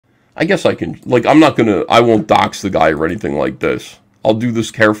I guess I can, like, I won't dox the guy or anything like this. I'll do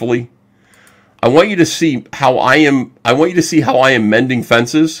this carefully. I want you to see how I am mending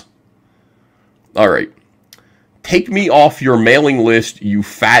fences. All right. Take me off your mailing list, you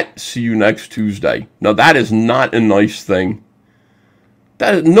fat. See you next Tuesday. Now, that is not a nice thing.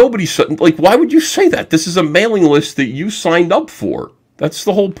 That nobody said, like, why would you say that? This is a mailing list that you signed up for. That's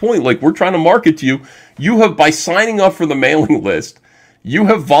the whole point. Like, we're trying to market to you. You have, by signing up for the mailing list, you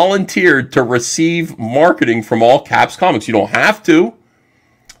have volunteered to receive marketing from All Caps Comics. You don't have to.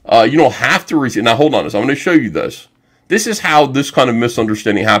 You don't have to receive. Now, hold on. So I'm going to show you this. This is how this kind of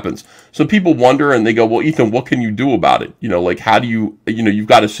misunderstanding happens. So people wonder and they go, well, Ethan, what can you do about it? You know, like, how do you, you know, you've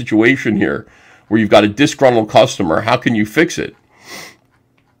got a situation here where you've got a disgruntled customer. How can you fix it?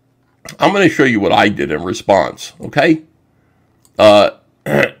 I'm going to show you what I did in response. Okay. Let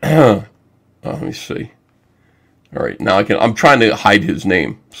me see. All right. Now I'm trying to hide his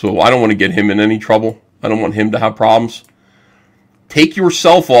name. So I don't want to get him in any trouble. I don't want him to have problems. Take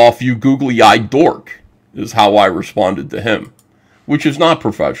yourself off, you googly-eyed dork, is how I responded to him, which is not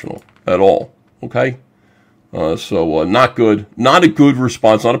professional at all, okay? So not good. Not a good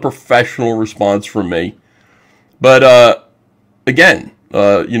response, not a professional response from me. But, again,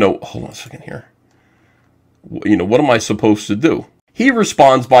 you know, hold on a second here. You know, what am I supposed to do? He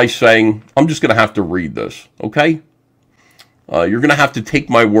responds by saying, I'm just going to have to read this, okay? You're going to have to take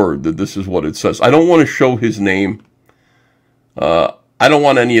my word that this is what it says. I don't want to show his name. I don't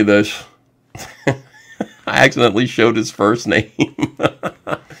want any of this. I accidentally showed his first name.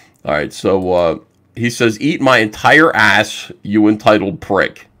 All right, so he says, eat my entire ass, you entitled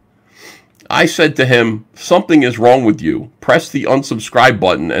prick. I said to him, something is wrong with you. Press the unsubscribe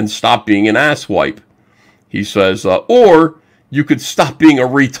button and stop being an asswipe. He says, or you could stop being a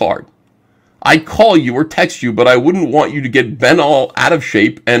retard. I'd call you or text you, but I wouldn't want you to get bent all out of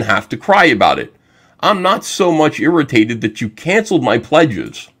shape and have to cry about it. I'm not so much irritated that you canceled my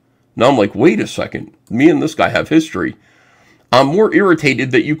pledges. Now I'm like, wait a second. Me and this guy have history. I'm more irritated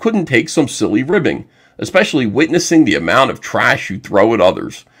that you couldn't take some silly ribbing, especially witnessing the amount of trash you throw at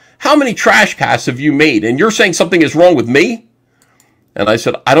others. How many trash casts have you made? And you're saying something is wrong with me? And I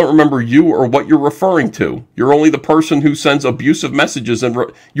said, I don't remember you or what you're referring to. You're only the person who sends abusive messages, and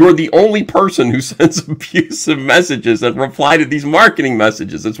you're the only person who sends abusive messages and reply to these marketing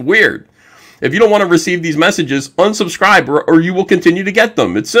messages. It's weird. If you don't want to receive these messages, unsubscribe or you will continue to get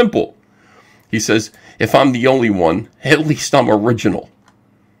them. It's simple. He says, if I'm the only one, at least I'm original.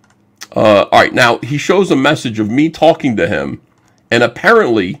 All right, now he shows a message of me talking to him, and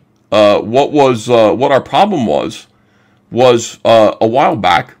apparently what our problem was a while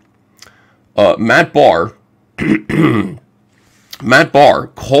back, Matt Barr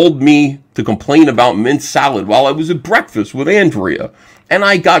called me to complain about mint salad while I was at breakfast with Andrea. And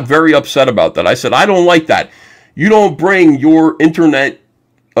I got very upset about that. I said, I don't like that. You don't bring your internet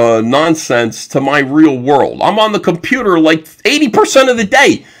nonsense to my real world. I'm on the computer like 80% of the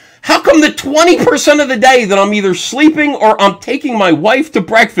day. How come the 20% of the day that I'm either sleeping or I'm taking my wife to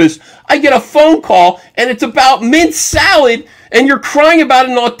breakfast, I get a phone call and it's about mint salad and you're crying about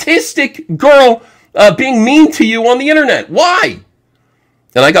an autistic girl being mean to you on the internet? Why?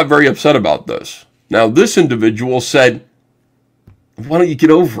 And I got very upset about this. Now, this individual said, why don't you get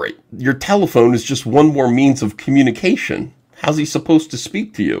over it? Your telephone is just one more means of communication. How's he supposed to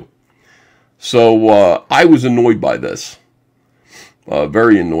speak to you? So I was annoyed by this.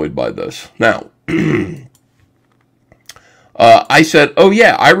 Very annoyed by this. Now, I said, oh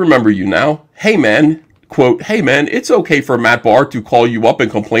yeah, I remember you now. Hey man, quote, hey man, it's okay for Matt Barr to call you up and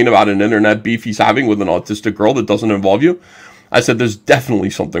complain about an internet beef he's having with an autistic girl that doesn't involve you. I said, there's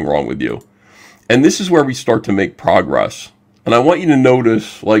definitely something wrong with you. And this is where we start to make progress. And I want you to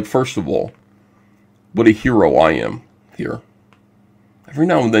notice, like, first of all, what a hero I am here. Every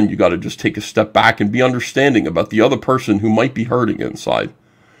now and then you got to just take a step back and be understanding about the other person who might be hurting inside.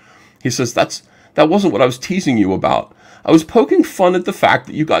 He says, that wasn't what I was teasing you about. I was poking fun at the fact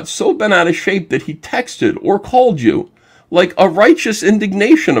that you got so bent out of shape that he texted or called you, like a righteous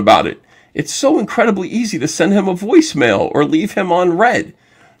indignation about it. It's so incredibly easy to send him a voicemail or leave him on red.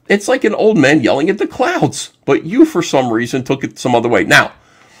 It's like an old man yelling at the clouds, but you, for some reason, took it some other way. Now,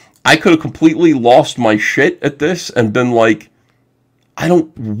 I could have completely lost my shit at this and been like, I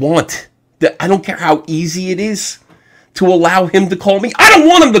don't care how easy it is to allow him to call me. I don't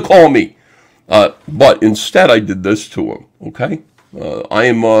want him to call me. But instead, I did this to him, okay?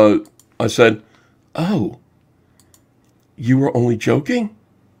 I said, oh, you were only joking?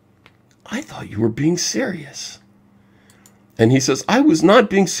 I thought you were being serious. And he says, I was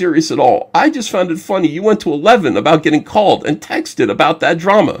not being serious at all. I just found it funny. You went to 11 about getting called and texted about that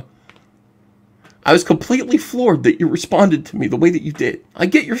drama. I was completely floored that you responded to me the way that you did. I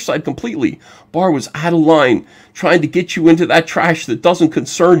get your side completely. Bar was out of line, trying to get you into that trash that doesn't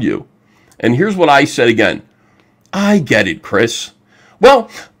concern you. And here's what I said again. I get it, Chris. Well,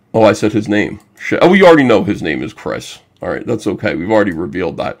 oh, I said his name. Shit. Oh, we already know his name is Chris. All right, that's okay. We've already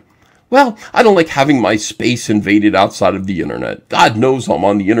revealed that. Well, I don't like having my space invaded outside of the internet. God knows I'm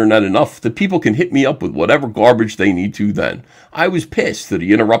on the internet enough that people can hit me up with whatever garbage they need to then. I was pissed that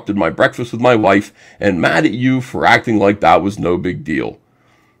he interrupted my breakfast with my wife and mad at you for acting like that was no big deal.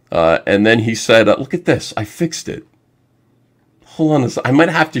 And then he said, look at this. I fixed it. Hold on a second. I might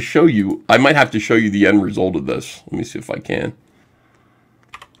have to show you the end result of this. Let me see if I can.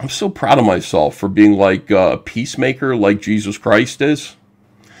 I'm so proud of myself for being like a peacemaker like Jesus Christ is.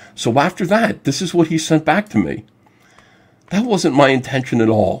 So after that, this is what he sent back to me. That wasn't my intention at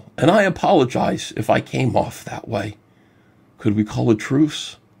all, and I apologize if I came off that way. Could we call a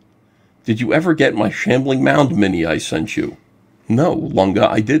truce? Did you ever get my shambling mound mini I sent you? No, Lunga,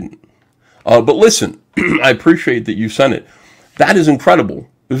 I didn't. But listen, I appreciate that you sent it. That is incredible.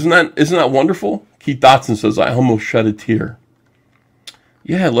 Isn't that wonderful? Keith Dotson says, I almost shed a tear.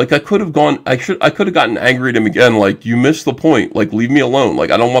 Yeah, like I could have gotten angry at him again, like, you missed the point, like, leave me alone,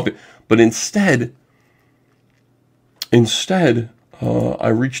 like, I don't want to, but instead, I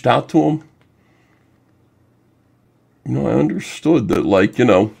reached out to him. You know, I understood that, like, you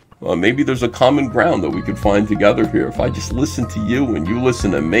know, maybe there's a common ground that we could find together here, if I just listen to you and you listen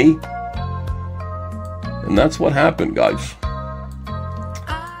to me, and that's what happened, guys.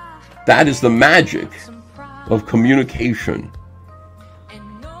 That is the magic of communication.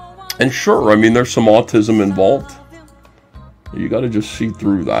 And sure, I mean, there's some autism involved. You got to just see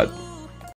through that.